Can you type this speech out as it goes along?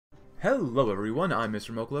Hello everyone, I'm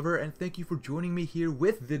MrMochalover, and thank you for joining me here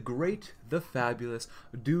with the great, the fabulous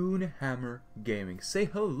Doonhamer Gaming. Say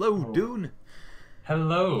hello, Doon!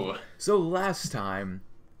 Hello! So last time,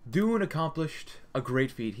 Doon accomplished a great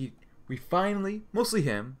feat. We finally, mostly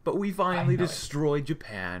him, but we finally destroyed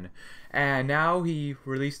Japan. And now he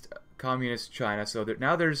released Communist China, so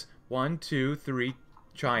now there's 1, 2, 3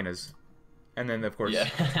 Chinas. And then, of course,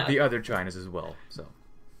 the other Chinas as well, so.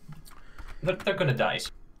 They're gonna die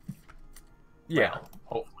soon. Yeah. Well,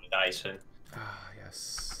 hopefully die soon. Ah,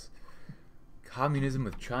 yes. Communism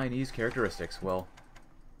with Chinese characteristics. Well,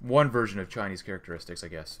 one version of Chinese characteristics, I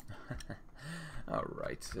guess.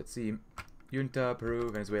 Alright, let's see. Junta, Peru,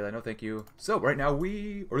 Venezuela, no thank you. So, right now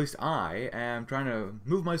we, or at least I, am trying to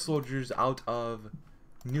move my soldiers out of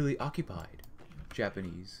newly occupied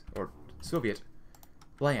Japanese, or Soviet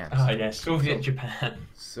lands. Oh yeah, Soviet Japan.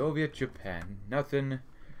 Soviet Japan. Nothing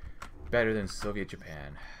better than Soviet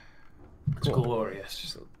Japan. It's glorious.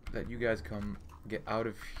 So that you guys come get out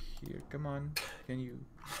of here. Come on. Can you...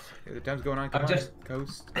 the time's going on. Come on.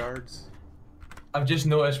 Coast Guards. I've just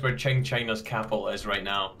noticed where China's capital is right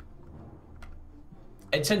now.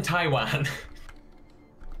 It's in Taiwan.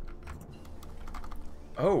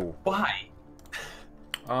 Oh. Why?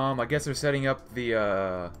 I guess they're setting up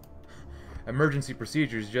the emergency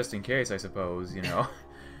procedures just in case, I suppose, you know.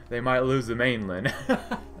 They might lose the mainland.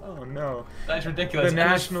 Oh no. That's ridiculous. The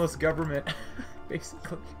nationalist government,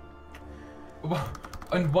 basically.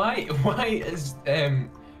 And why is,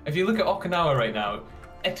 if you look at Okinawa right now,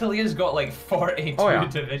 Italy has got like 42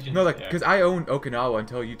 divisions. No, like, because I owned Okinawa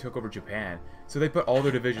until you took over Japan. So they put all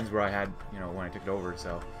their divisions where I had, you know, when I took it over,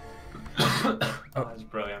 so. Oh, that's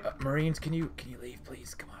brilliant. Marines, can you leave,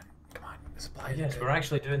 please? Come on. Come on. Supply. Yes, we're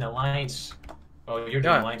actually doing the alliance. Oh, you're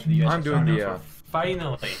doing alliance with the USSR. I'm doing the,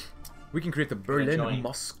 finally. We can create the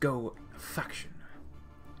Berlin-Moscow faction.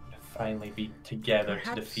 Finally be together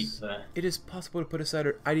Perhaps to defeat the... It is possible to put aside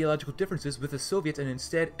our ideological differences with the Soviets and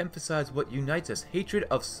instead emphasize what unites us: hatred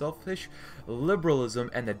of selfish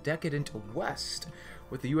liberalism and the decadent West.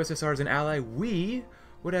 With the USSR as an ally, we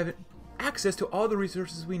would have access to all the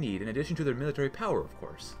resources we need, in addition to their military power, of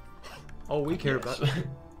course. All we care about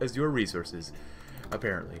is your resources,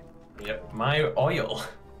 apparently. Yep, my oil.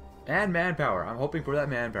 And manpower. I'm hoping for that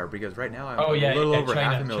manpower because right now I'm a little over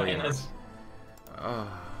China, 500,000. China's...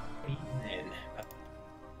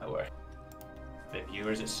 The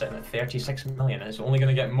viewers is sitting at 36 million. It's only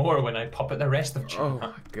going to get more when I pop at the rest of China. Oh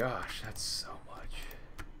my gosh, that's so much.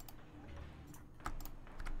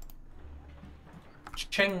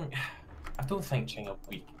 Qing, I don't think Qing will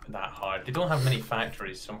be that hard. They don't have many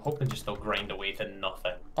factories, so I'm hoping just they'll grind away to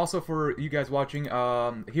nothing. Also, for you guys watching, he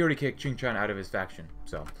already kicked Qing China out of his faction,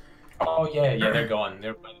 so. Oh yeah, they're gone.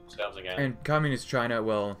 They're by themselves again. And Communist China,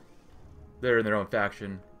 well, they're in their own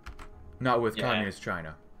faction, not with Communist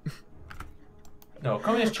China. No,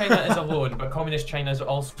 Communist China is alone, but Communist China is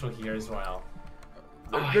also here as well.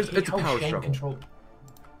 It's a power struggle.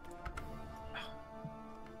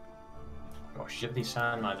 Gosh,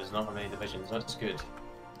 Shibdi-san does not have many divisions. That's good.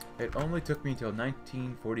 It only took me until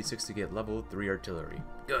 1946 to get level 3 artillery.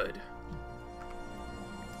 Good.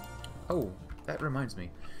 Oh, that reminds me.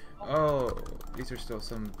 Oh, these are still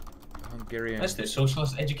some Hungarian... Let's do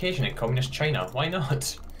socialist education in Communist China. Why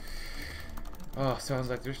not? Oh,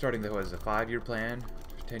 sounds like they're starting the, what is it, a 5-year plan?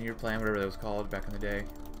 10-year plan, whatever that was called back in the day.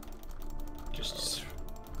 Just...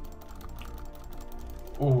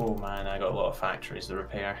 Oh man, I got a lot of factories to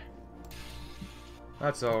repair.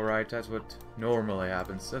 That's alright, that's what normally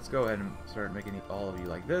happens. Let's go ahead and start making all of you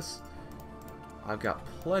like this. I've got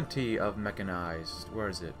plenty of mechanized. Where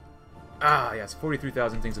is it? Ah, yes,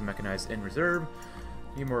 43,000 things of mechanized in reserve.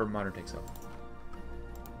 Need more modern takes up.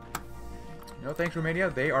 No thanks,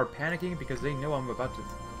 Romania. They are panicking because they know I'm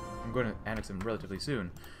going to annex them relatively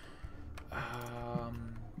soon.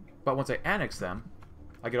 But once I annex them,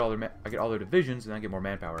 I get all their divisions and I get more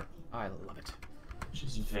manpower. I love it. Which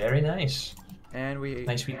is very nice. And we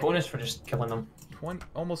nice wee bonus for just killing them.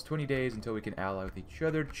 Almost 20 days until we can ally with each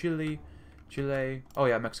other. Chile. Oh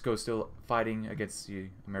yeah, Mexico's still fighting against the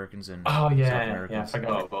Americans and South Americans. Yeah, I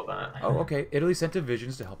forgot about that. Oh, okay. Italy sent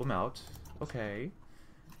divisions to help them out. Okay.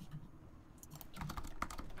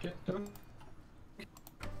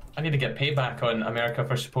 I need to get payback on America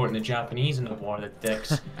for supporting the Japanese in the war, the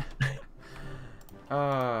dicks.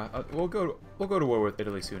 We'll go to war with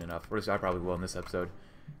Italy soon enough. Or at least I probably will in this episode.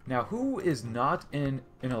 Now, who is not in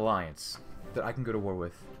an alliance that I can go to war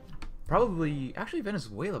with? Probably, actually,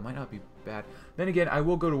 Venezuela might not be bad. Then again, I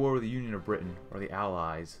will go to war with the Union of Britain, or the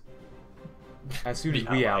Allies, as soon as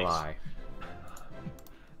we ally.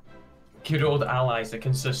 Good old allies that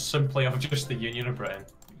consist simply of just the Union of Britain.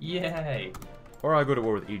 Yay! Or I go to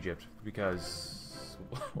war with Egypt because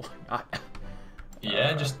why not?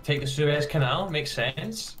 Yeah, just take the Suez Canal. Makes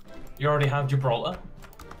sense. You already have Gibraltar.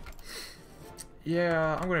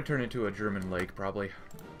 Yeah, I'm gonna turn into a German lake probably.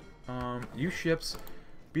 You ships,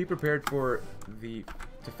 be prepared for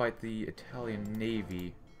to fight the Italian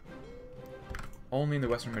Navy. Only in the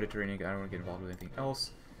Western Mediterranean. I don't want to get involved with anything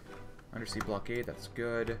else. Undersea blockade. That's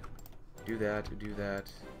good. Do that. Do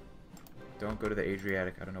that. Don't go to the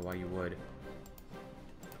Adriatic. I don't know why you would.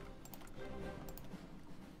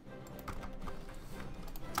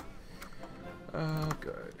 Oh,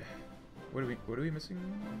 good. What are we missing?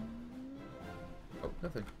 Oh,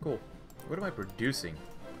 nothing. Cool. What am I producing?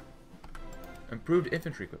 Improved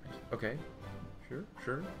infantry equipment. Okay. Sure,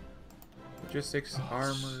 sure. Logistics,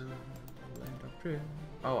 armor, land doctrine.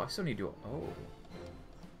 Oh, I still need to. Oh.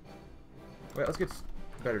 Wait, let's get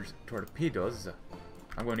better torpedoes.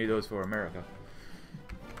 I'm going to need those for America.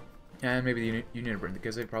 And maybe the Union of Britain,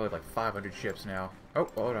 because they probably have like 500 ships now. Oh,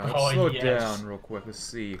 hold on. Let's slow it down real quick. Let's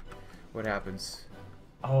see what happens.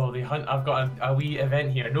 Oh, the hunt! I've got a wee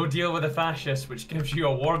event here. No deal with the fascists, which gives you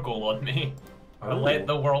a war goal on me. Oh. Let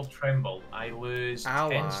the world tremble. I lose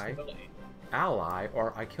 10 stability. Ally,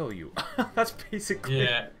 or I kill you. That's basically...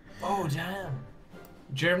 Yeah. Oh, damn.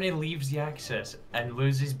 Germany leaves the Axis and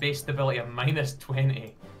loses base stability of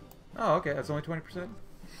 -20. Oh, okay. That's only 20%?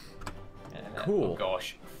 Cool. Oh,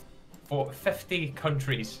 gosh. 50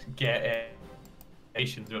 countries get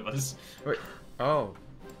nations with us. Wait. Oh.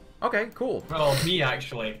 Okay, cool. Well, me,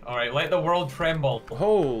 actually. Alright, let the world tremble.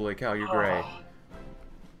 Holy cow, you're great.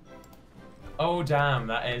 Oh, damn.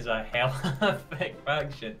 That is a hell of a thick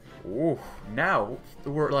faction. Ooh, now,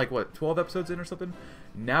 we're like, what, 12 episodes in or something?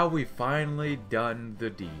 Now we've finally done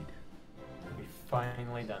the deed. We've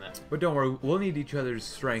finally done it. But don't worry, we'll need each other's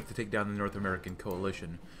strength to take down the North American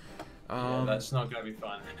coalition. Yeah, that's not going to be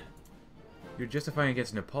fun. You're justifying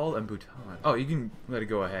against Nepal and Bhutan. Oh, you can let it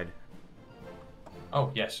go ahead.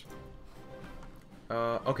 Oh, yes.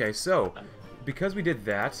 Okay, so, because we did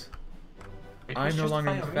that, I'm no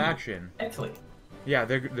longer in faction. Italy. Yeah,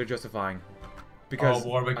 they're justifying. Because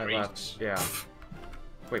war with I Greece. left. Yeah.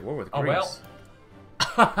 Wait, war with Oh, Greece?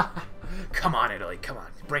 Come on, Italy, come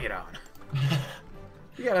on, bring it on.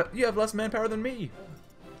 You have less manpower than me.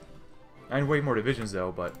 And way more divisions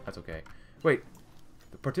though, but that's okay. Wait,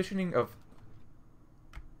 the partitioning of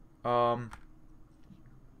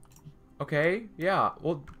okay, yeah,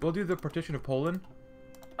 we'll do the partition of Poland.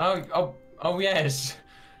 Oh yes.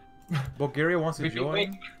 Bulgaria wants to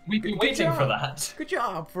join. We've been waiting for that. Good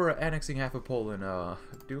job for annexing half of Poland.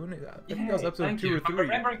 Doing it. I think that was episode 2 or 3. If I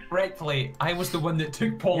remember correctly, I was the one that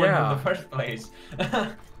took Poland in the first place.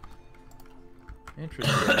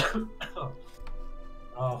 Interesting.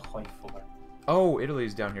 Oh, quite full. Oh,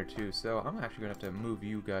 Italy's down here too, so I'm actually gonna have to move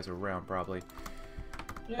you guys around probably.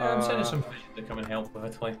 Yeah, I'm sending some fish to come and help with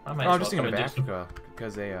Italy. I'm just thinking of Africa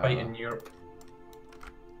because they fight in Europe.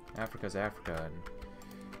 Africa's Africa and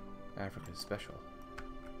Africa's special.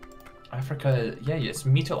 Africa, yeah, it's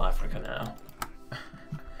Middle Africa now.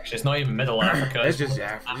 Actually, it's not even Middle Africa. It's just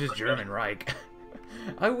Africa. It's just German Reich.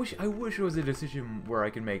 I wish it was a decision where I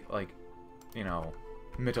could make like, you know,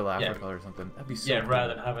 Middle Africa or something. That'd be so cool.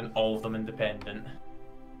 Rather than having all of them independent.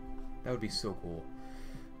 That would be so cool.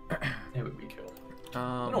 It would be cool.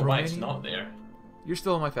 I don't know why it's not there. You're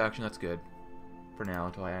still in my faction. That's good. For now,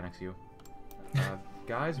 until I annex you.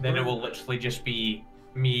 Guys. Then it will literally just be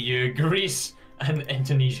me, you, Greece, and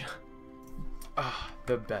Indonesia. Ah,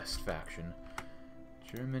 the best faction.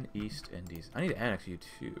 German East Indies. I need to annex you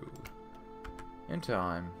too. In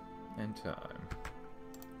time. In time.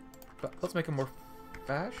 But let's make them more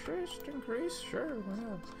fascist in Greece? Sure, why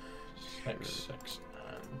not? 6, 6,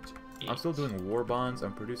 and 8. I'm still doing war bonds.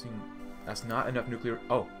 I'm producing... That's not enough nuclear...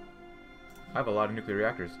 Oh. I have a lot of nuclear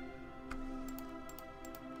reactors.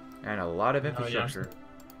 And a lot of infrastructure.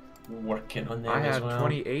 Working on them I have as well.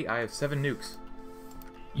 28. I have 7 nukes.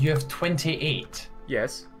 You have 28?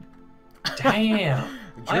 Yes. Damn.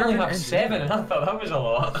 I only have 7 and I thought that was a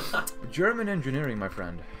lot. German engineering, my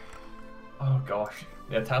friend. Oh gosh.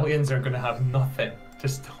 The Italians are going to have nothing to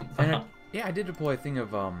stop that. Yeah, I did deploy a thing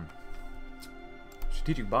of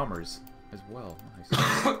strategic bombers as well. Nice.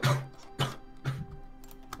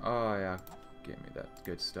 Oh yeah, give me that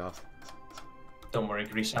good stuff. Don't worry,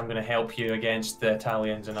 Greece. I'm going to help you against the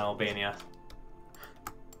Italians in Albania.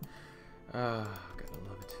 Gotta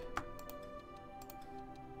love it.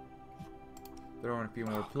 Throw in a few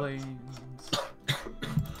more planes.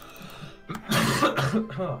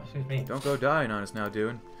 Oh, excuse me. Don't go dying on us now,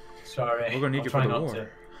 dude. Sorry. We're gonna need you for the war.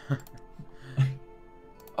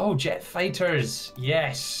 Oh, jet fighters.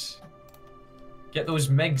 Yes. Get those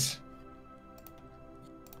MiGs.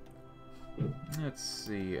 Let's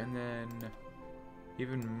see, and then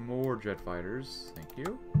even more jet fighters. Thank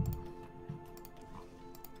you.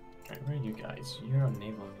 Right, where are you guys? You're on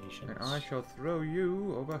naval nations. And I shall throw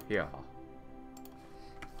you over here.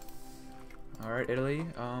 Alright, Italy,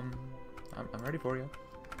 I'm ready for you.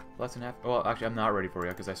 Less than half. Well, actually, I'm not ready for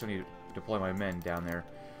you because I still need to deploy my men down there.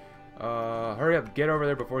 Hurry up, get over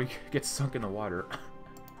there before you get sunk in the water.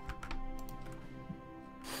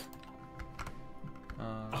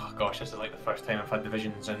 Oh gosh, this is like the first time I've had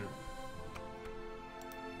divisions in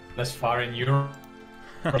this far in Europe.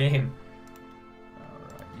 Game.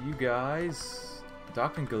 Alright, you guys,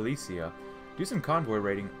 dock in Galicia. Do some convoy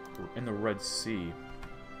raiding in the Red Sea.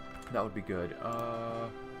 That would be good.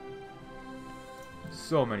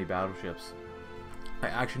 So many battleships. I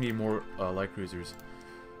actually need more light cruisers.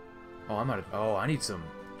 Oh, I'm out of. Oh, I need some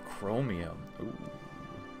chromium. Ooh.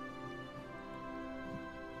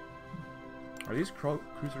 Are these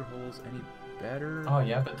cruiser hulls any better? Oh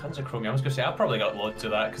yeah, but tons of chromium. I was gonna say I've probably got loads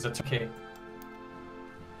of that because it's okay.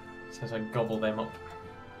 Since I gobble them up.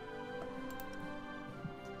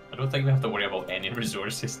 I don't think we have to worry about any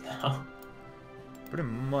resources now. Pretty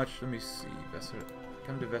much. Let me see.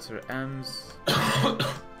 Come to Vesser M's. Yeah,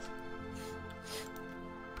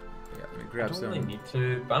 let me grab some. I don't really need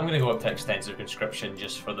to, but I'm gonna go up to extensive conscription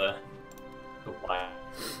just for the why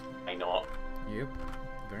not? Yep.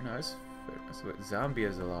 Very nice. So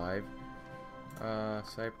Zambia's alive.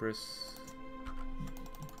 Cyprus.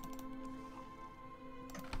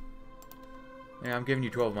 Yeah, I'm giving you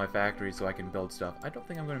 12 of my factories so I can build stuff. I don't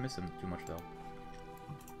think I'm going to miss them too much, though.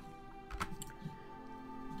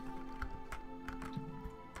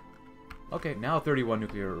 Okay, now 31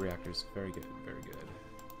 nuclear reactors. Very good, very good.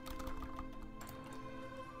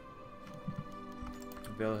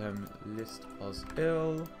 Wilhelm List was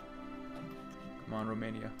ill. Come on,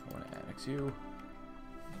 Romania. I want to annex you.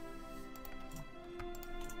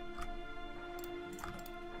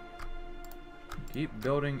 Keep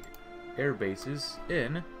building air bases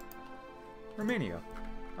in Romania.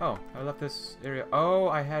 Oh, I left this area. Oh,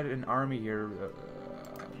 I had an army here.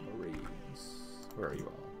 Marines. Where are you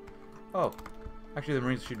all? Oh, actually the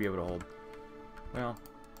Marines should be able to hold. Well,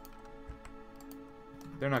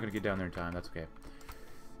 they're not going to get down there in time. That's okay.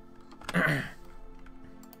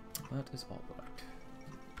 That is all right.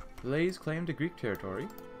 Lays claim to Greek territory.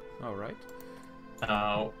 All right.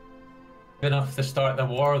 Oh, enough to start the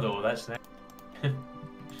war though. That's next.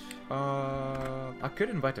 I could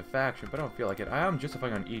invite a faction, but I don't feel like it. I am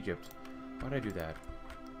justifying on Egypt. Why'd I do that?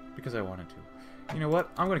 Because I wanted to. You know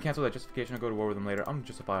what? I'm going to cancel that justification. I'll go to war with them later. I'm going to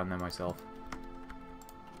justify on them myself.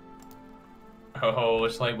 Oh,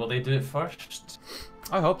 it's like, will they do it first?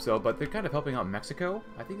 I hope so, but they're kind of helping out Mexico.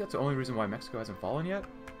 I think that's the only reason why Mexico hasn't fallen yet.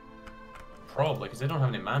 Probably, because they don't have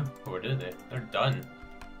any manpower, do they? They're done.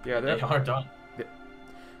 Yeah, they are done.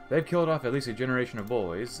 They've killed off at least a generation of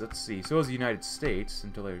boys. Let's see. So has the United States,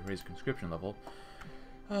 until they raise conscription level.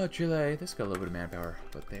 Chile, this got a little bit of manpower,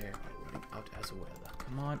 but they're running out as well.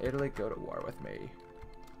 Come on, Italy, go to war with me.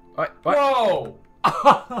 What? Whoa!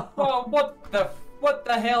 Whoa, what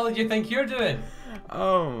the hell do you think you're doing?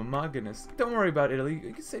 Oh my goodness. Don't worry about Italy.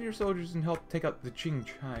 You can send your soldiers and help take out the Qing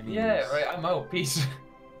Chinese. Yeah, right, I'm out. Peace.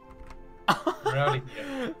 We're out of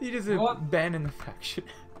here. You just abandoned the faction.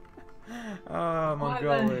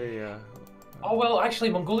 Mongolia. Oh, well, actually,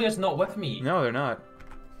 Mongolia's not with me. No, they're not.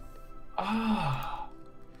 Ah.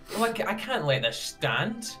 Well, I can't let this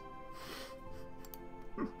stand.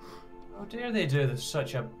 How dare they do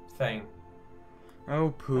such a thing?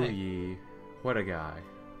 Oh, Puyi. What a guy.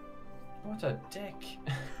 What a dick.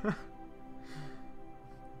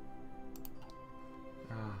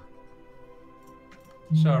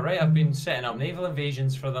 So, right, I've been setting up naval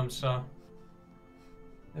invasions for them, so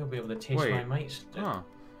they'll be able to taste my might. Huh.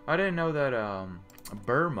 I didn't know that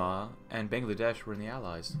Burma and Bangladesh were in the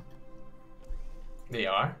Allies. They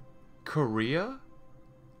are? Korea?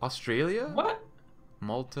 Australia? What?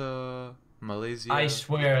 Malta, Malaysia. I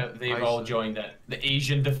swear they've all joined it. The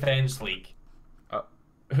Asian Defense League.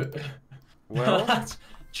 Well, that's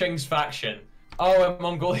Qing's faction. Oh, and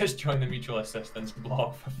Mongolia's joined the Mutual Assistance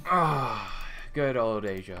Bloc. Ah, good old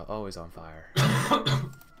Asia, always on fire.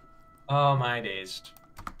 Oh my days.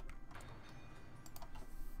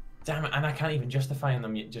 Damn it, and I can't even justify on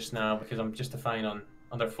them just now because I'm justifying on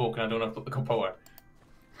their folk and I don't have political power.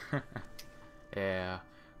 Yeah.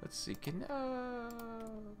 Let's see, can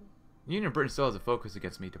Union Britain still has a focus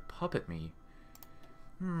against me to puppet me.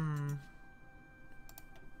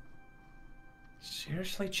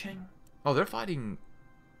 Seriously, Qing? Oh, they're fighting.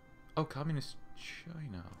 Oh, Communist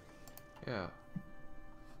China. Yeah.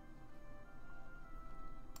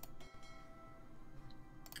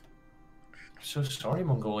 So sorry,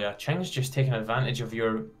 Mongolia. Qing's just taking advantage of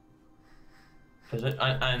your. Is it?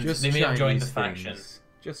 And Just they may have joined the Chinese faction. things.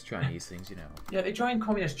 Just Chinese things, you know. Yeah, they joined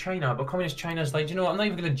Communist China, but Communist China's like, you know what? I'm not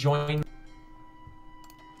even going to join.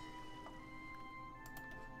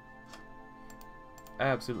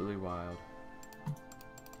 Absolutely wild.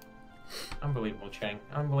 Unbelievable, Qing.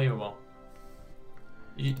 Unbelievable.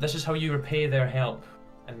 This is how you repay their help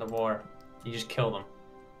in the war. You just kill them.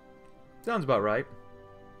 Sounds about right.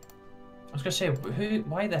 I was gonna say,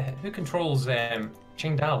 who controls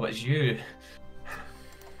Qingdao? But it's you.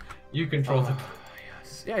 You control the.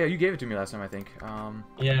 Yes. Yeah, you gave it to me last time, I think.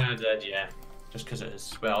 Yeah, I did. Yeah, just because it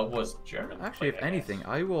is. Well, it was German. Actually, if anything,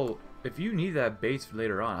 I will. If you need that base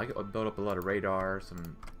later on, I can build up a lot of radar,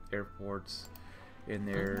 some airports in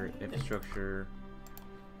their infrastructure.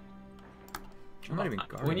 I'm not even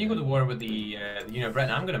when you go to war with the Union of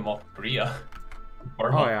Britain, I'm gonna mop Korea.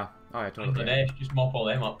 Burma. Oh yeah, totally. Bangladesh, just mop all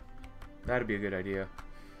them up. That'd be a good idea.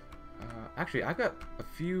 Actually, I got a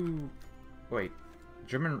few. Wait,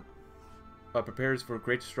 German prepares for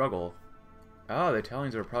great struggle. Ah, the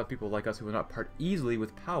Italians are proud people like us who will not part easily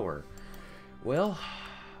with power. Well,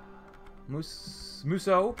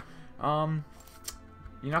 Musso,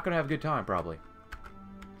 you're not gonna have a good time probably.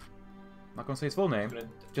 Not gonna say his full name,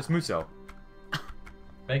 just Musso.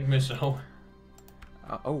 Big Musso.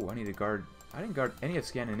 Oh, I need to guard. I didn't guard any of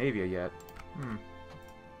Scandinavia yet.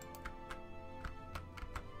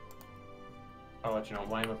 Oh, do you know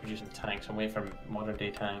why am I producing tanks? I'm waiting for modern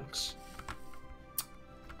day tanks.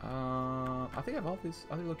 I think I have all these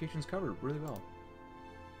other locations covered really well.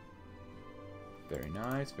 Very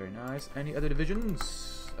nice, very nice. Any other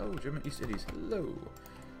divisions? Oh, German East Indies. Hello.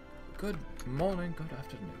 Good morning, good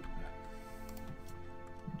afternoon.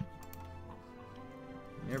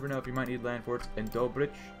 You never know if you might need land forts in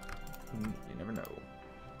Dobrich. You never know.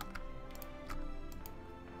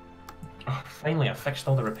 Oh, finally, I fixed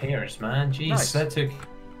all the repairs, man. Jeez, Nice. that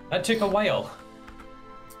took a while.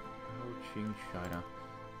 Oh, Qing China.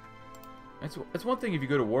 It's one thing if you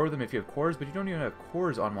go to war with them if you have cores, but you don't even have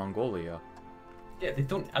cores on Mongolia. Yeah, they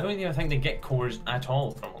don't. I don't even think they get cores at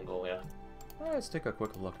all from Mongolia. Let's take a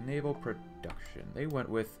quick look. Naval production. They went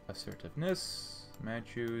with assertiveness,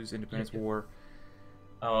 Manchus, Independence War.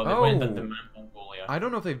 Oh, they went into Mongolia. I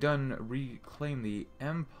don't know if they've done reclaim the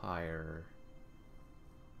empire.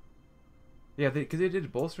 Yeah, because they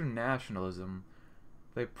did bolster nationalism.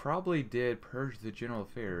 They probably did purge the general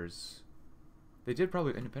affairs. They did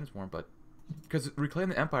probably Independence War, but because reclaim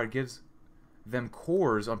the empire gives them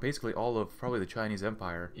cores on basically all of probably the Chinese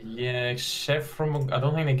empire. Yeah, except from I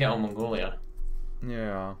don't think they get on Mongolia.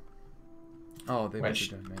 Yeah. Oh, they've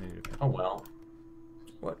actually done mandated. Oh well.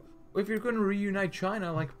 What? If you're going to reunite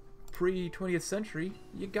China like pre-20th century,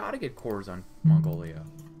 you gotta get cores on Mongolia.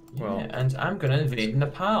 Yeah, Well, and I'm gonna invade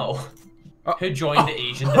Nepal, who joined the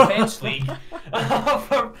Asian Defense League.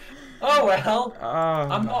 Oh well.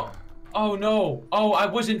 I'm not. Oh no. Oh, I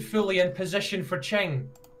wasn't fully in position for Qing.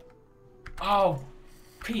 Oh,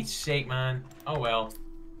 Pete's sake, man. Oh well.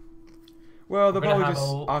 Well, they'll probably just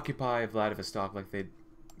occupy Vladivostok like they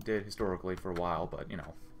did historically for a while, but you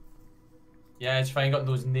know. Yeah, it's fine. Got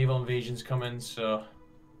those naval invasions coming, so.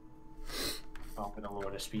 Oh, I'm gonna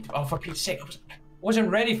lower the speed. Oh, for Pete's sake, I wasn't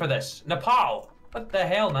ready for this. Nepal. What the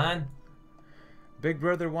hell, man? Big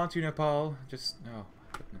brother wants you, Nepal. Just oh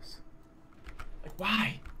goodness. Like,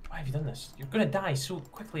 why? Why have you done this? You're gonna die so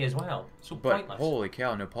quickly as well. So But pointless. holy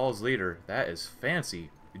cow, Nepal's leader. That is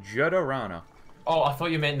fancy. Jutta Rana. Oh, I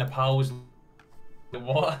thought you meant Nepal was.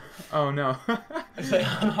 What? Oh no.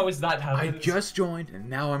 How is that I happening? just joined and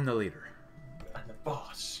now I'm the leader. And the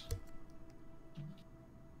boss.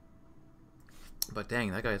 But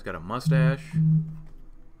dang, that guy's got a mustache.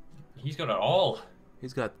 He's got it all.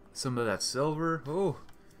 He's got some of that silver. Oh.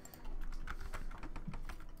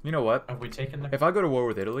 You know what? Have we taken the? If I go to war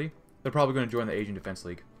with Italy, they're probably going to join the Asian Defense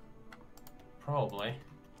League. Probably.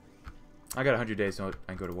 I got 100 days so I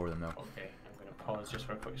can go to war with them, though. Okay, I'm gonna pause just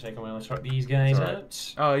for a quick second while I sort these guys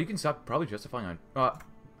out. You can stop probably justifying on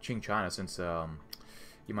Qing China since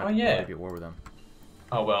you might be at war with them.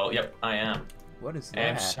 Oh well, yep, I am. What is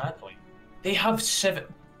that? Sadly, they have 7.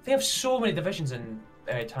 They have so many divisions in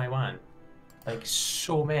Taiwan, like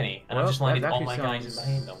so many, and I've just landed all my guys in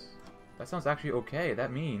behind them. That sounds actually okay.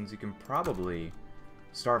 That means you can probably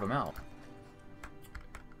starve them out.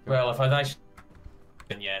 Well, if I die,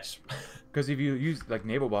 then yes. Because if you use like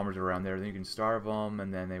naval bombers around there, then you can starve them,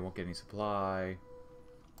 and then they won't get any supply.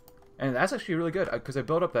 And that's actually really good because I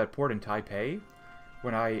built up that port in Taipei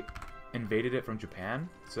when I invaded it from Japan.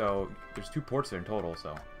 So there's 2 ports there in total.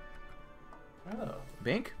 So. Oh.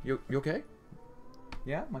 Bink, you okay?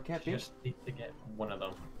 Yeah, my cat Bink. Just need to get one of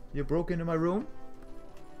them. You broke into my room?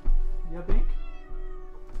 Yeah, Bink?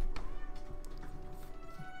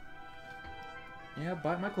 Yeah,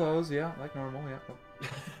 bite my clothes, yeah, like normal, yeah.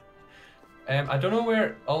 I don't know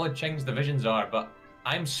where all of Ching's divisions are, but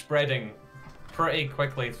I'm spreading pretty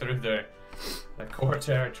quickly through the core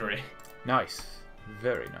territory. Nice.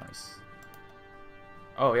 Very nice.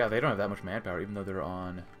 Oh yeah, they don't have that much manpower, even though they're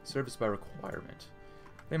on service by requirement.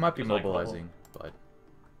 They might be mobilizing, but...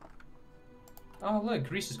 Oh look,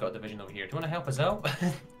 Greece has got a division over here. Do you want to help us out?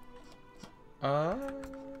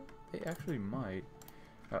 They actually might.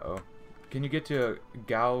 Uh-oh. Can you get to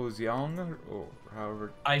Gaoxiang, or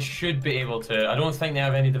however? I should be able to. I don't think they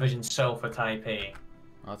have any divisions south of Taipei.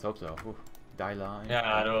 Let's hope so. Ooh. Dalian. Yeah,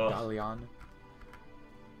 I know. Dalian.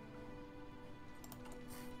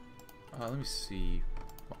 Let me see.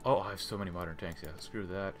 Oh, I have so many modern tanks. Yeah, screw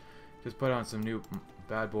that. Just put on some new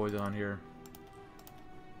bad boys on here.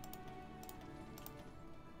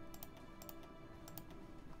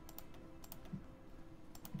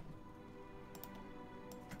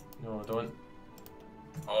 No, don't.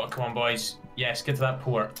 Oh, come on, boys. Yes, get to that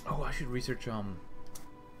port. Oh, I should research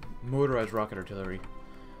motorized rocket artillery.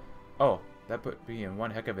 Oh, that put me in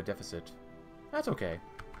one heck of a deficit. That's okay.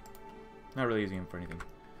 Not really using them for anything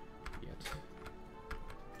yet.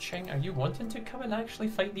 Ching, are you wanting to come and actually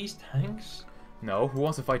fight these tanks? No, who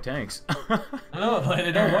wants to fight tanks? No, like,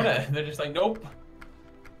 they don't want it. They're just like, nope.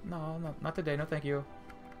 No, not today. No, thank you.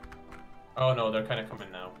 Oh no, they're kind of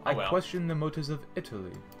coming now. Oh, I question the motives of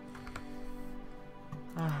Italy.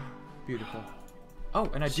 Ah, beautiful.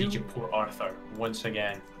 Oh, and I Siege do. of Port Arthur once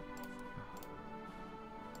again.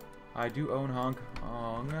 I do own Hong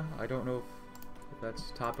Kong. I don't know if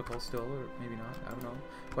that's topical still, or maybe not. I don't know.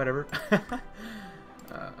 Whatever.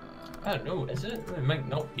 I don't know. Is it? It might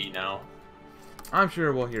not be now. I'm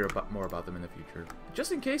sure we'll hear more about them in the future.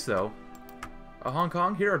 Just in case, though. Hong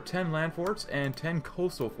Kong, here are 10 land forts and 10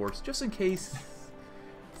 coastal forts, just in case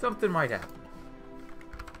something might happen.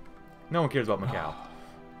 No one cares about Macau.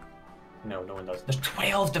 No, no one does. There's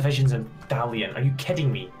 12 divisions in Dalian. Are you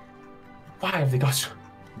kidding me? Why have they got so...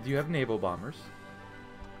 Do you have naval bombers?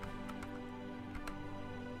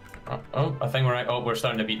 Oh, I think we're right. Oh, we're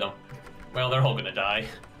starting to beat them. Well, they're all gonna die.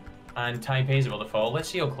 And Taipei's about to fall. Let's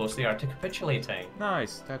see how close they are to capitulating.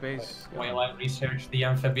 Nice, Taipei's... While I research the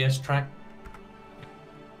amphibious track.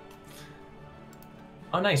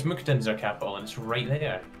 Oh nice, Mukden's our capital and it's right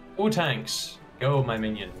there. Oh tanks, go my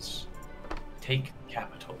minions. Take the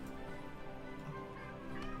capital.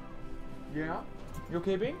 Yeah? You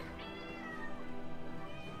okay, Bink?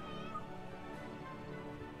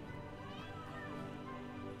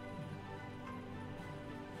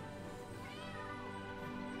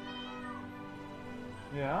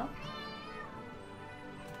 Yeah?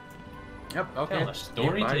 Yep, okay. Tell a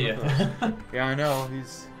story to you. Yeah, I know,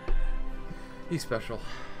 he's special.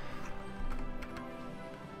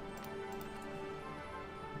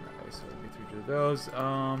 Nice, so let me through those.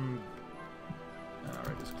 Alright,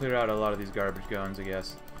 just clear out a lot of these garbage guns, I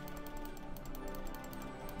guess.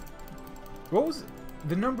 What was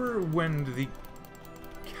the number when the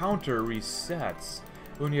counter resets?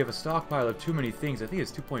 When you have a stockpile of too many things? I think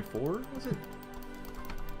it's 2.4, was it?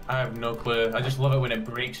 I have no clue. I just love it when it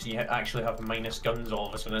breaks and you actually have minus guns all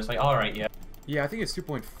of a sudden. It's like, alright, yeah. Yeah, I think it's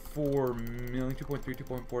 2.4 million, 2.3,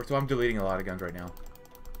 2.4. So I'm deleting a lot of guns right now.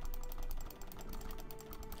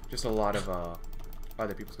 Just a lot of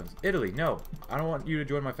other people's guns. Italy, no. I don't want you to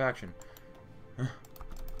join my faction.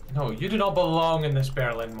 No, you do not belong in this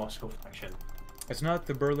Berlin-Moscow faction. It's not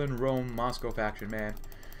the Berlin-Rome-Moscow faction, man.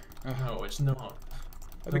 No, it's not.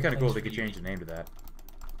 That'd be kind of cool if they could change the name to that.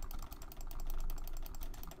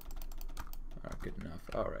 Alright, good enough.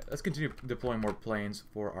 Alright, let's continue deploying more planes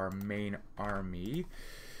for our main army.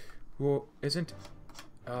 Who isn't...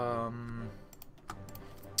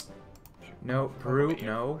 No, Peru,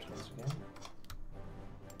 no.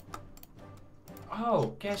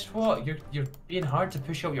 Oh, guess what? You're being hard to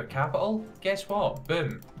push out your capital? Guess what?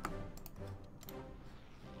 Boom.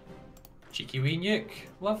 Cheeky wee nuke.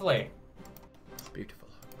 Lovely. Beautiful.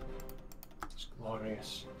 It's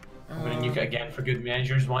glorious. I'm gonna nuke it again for good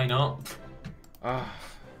measures, why not? Ah.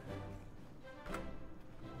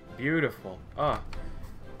 Beautiful. Ah.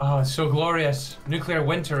 Oh, it's so glorious. Nuclear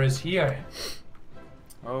winter is here.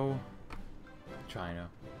 Oh. China.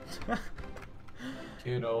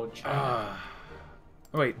 Good old China.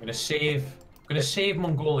 Wait. I'm gonna save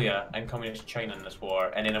Mongolia and communist China in this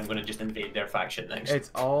war, and then I'm gonna just invade their faction next.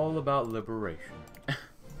 It's all about liberation.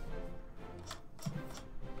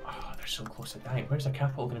 Oh, they're so close to dying. Where's their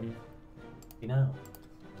capital gonna be now?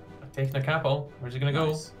 I've taken their capital. Where's it gonna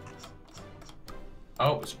go?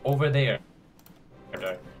 Oh, it's over there.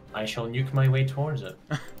 I shall nuke my way towards it.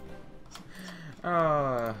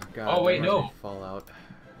 Oh, God. Oh, wait, no. Fallout.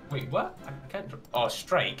 Wait, what? I can't... Oh,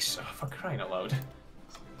 strikes. Oh, for crying out loud.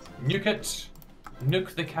 Nuke it.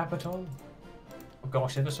 Nuke the capital. Oh,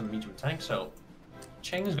 gosh, they've got some medium tanks, so...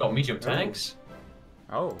 Cheng's got medium tanks.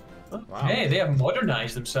 Oh. Wow. Hey, they have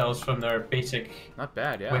modernized themselves from their basic... Not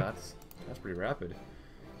bad, yeah. That's pretty rapid.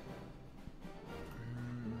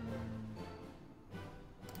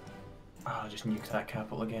 Oh, just nuke that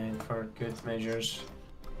capital again for good measures.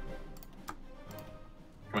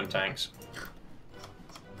 Come on, tanks.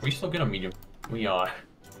 Are we still good on medium? We are.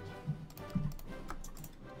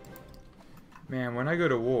 Man, when I go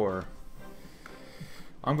to war,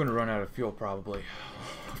 I'm gonna run out of fuel probably.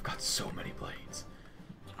 I've got so many planes.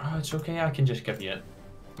 Oh, it's okay. I can just give you it.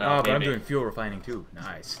 Well, but I'm doing fuel refining too.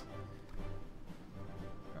 Nice.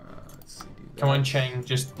 Let's see. Come on, Cheng.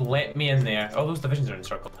 Just let me in there. Oh, those divisions are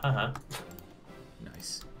encircled. Haha.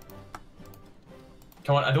 Nice.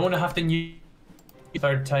 Come on. I don't want to have to nuke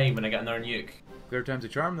third time when I get another nuke. Third time's a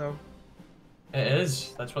charm, though. It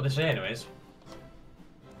is. That's what they say, anyways.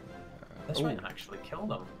 This might actually kill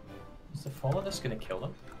them. Is the fall of this gonna kill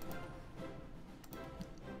them?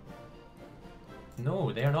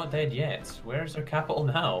 No, they are not dead yet. Where's their capital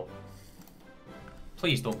now?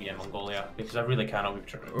 Please don't be in Mongolia, because I really cannot be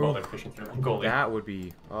bothered pushing through Mongolia. That would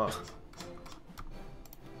be... Oh.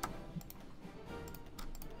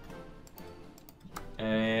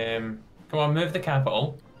 Come on, move the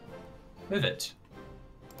capital. Move it.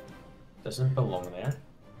 Doesn't belong there.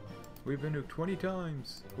 We've been nuked 20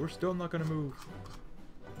 times. We're still not gonna move.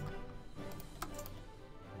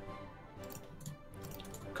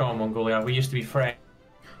 Come on, Mongolia. We used to be friends.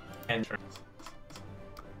 Yeah,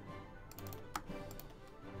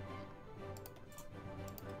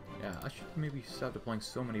 I should maybe stop deploying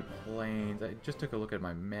so many planes. I just took a look at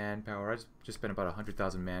my manpower. I just spent about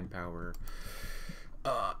 100,000 manpower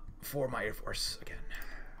for my Air Force again.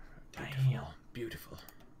 Damn. Beautiful.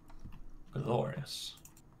 Glorious.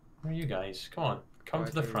 Where are you guys? Come on. Come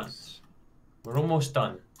to the front. We're almost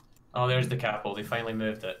done. Oh, there's the capital. They finally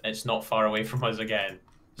moved it. It's not far away from us again.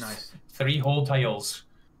 Nice. 3 whole tiles.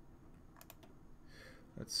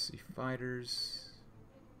 Let's see. Fighters.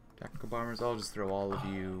 Tactical bombers. I'll just throw all of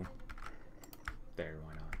you there.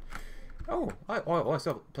 Why not? Oh, I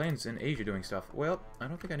still have planes in Asia doing stuff. Well, I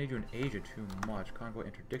don't think I need you in Asia too much. Convoy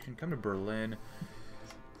interdiction. Come to Berlin.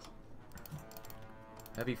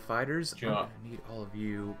 Heavy fighters. Sure. I need all of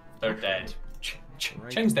you. They're dead.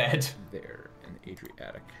 Right Cheng's dead. There in the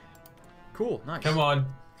Adriatic. Cool. Nice. Come on.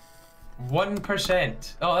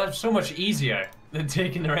 1%. Oh, that's so much easier than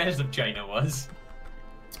taking the rest of China was.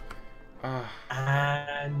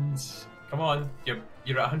 And come on,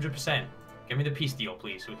 you're at 100%. Give me the peace deal,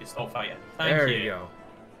 please, so we can stop fighting. Thank you. There you go.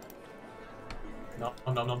 No.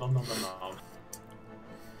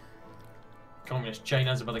 Communist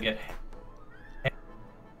China's about to get.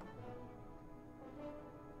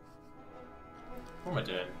 What am I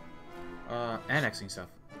doing? Annexing stuff.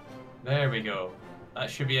 There we go. That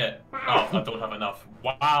should be it. Oh, I don't have enough.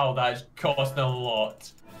 Wow, that's costing a lot.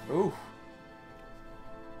 Ooh.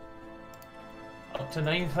 Up to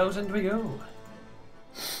 9,000 we go.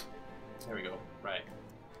 There we go. Right.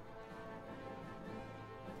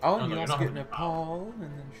 Oh, no, you you're also not get having Nepal and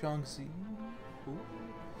then Shaanxi. Ooh.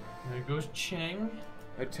 There goes Cheng.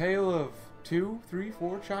 A tale of 2, 3,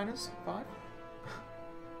 4 Chinas? 5?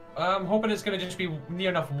 I'm hoping it's gonna just be near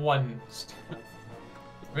enough 1.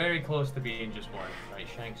 Very close to being just 1. Right,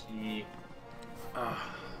 Shaanxi.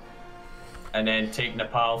 And then take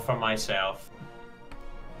Nepal for myself.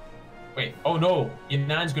 Wait, oh no!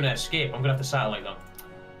 Yunnan's gonna escape. I'm gonna have to satellite them.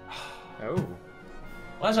 Oh. Well,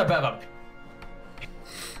 that's a bit of a...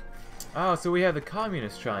 Oh, so we have the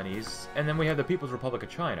Communist Chinese, and then we have the People's Republic of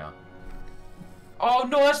China. Oh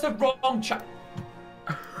no, that's the wrong China.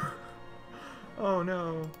 Oh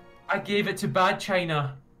no. I gave it to bad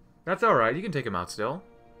China. That's alright, you can take him out still.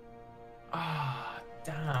 Ah,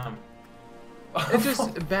 damn. It's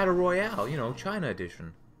just Battle Royale, you know, China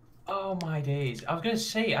edition. Oh my days. I was gonna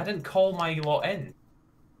say, I didn't call my lot in.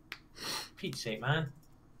 Pete's sake, man.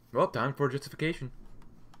 Well, time for justification.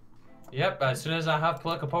 Yep, as soon as I have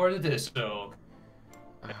political power to do so.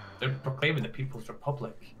 They're proclaiming the People's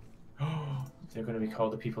Republic. They're gonna be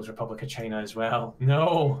called the People's Republic of China as well.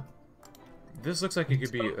 No! This looks like it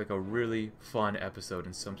could be like a really fun episode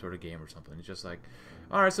in some sort of game or something. It's just like,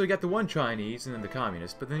 alright, so you got the one Chinese and then the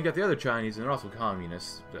communists, but then you got the other Chinese and they're also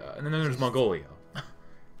communists, and then there's Mongolia.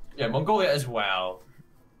 Yeah, Mongolia as well.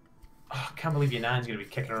 Oh, I can't believe Yunnan's gonna be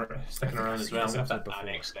sticking around as well. I'm gonna have to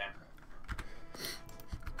annex them.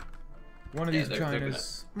 One of these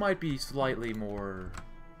Chinas might be slightly more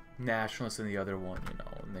nationalist than the other one, you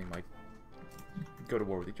know, and they might go to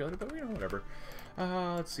war with each other, but, you know, whatever.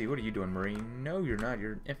 Let's see, what are you doing, Marine? No, you're not.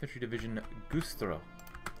 You're Infantry Division Gustro.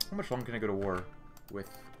 How much longer can I go to war with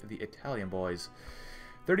the Italian boys?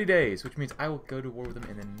 30 days, which means I will go to war with them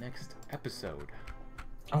in the next episode.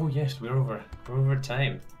 Oh yes, we're over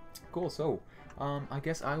time. Cool, so I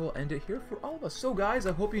guess I will end it here for all of us. So guys,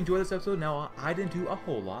 I hope you enjoyed this episode. Now, I didn't do a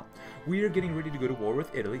whole lot. We are getting ready to go to war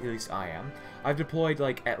with Italy, at least I am. I've deployed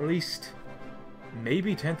like at least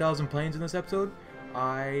maybe 10,000 planes in this episode.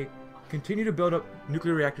 I continue to build up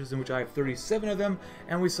nuclear reactors, in which I have 37 of them,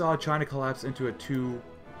 and we saw China collapse into a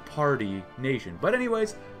two-party nation. But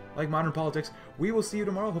anyways, like modern politics, we will see you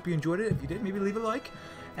tomorrow. Hope you enjoyed it. If you did, maybe leave a like.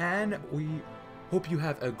 And we hope you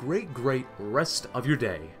have a great rest of your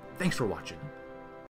day. Thanks for watching.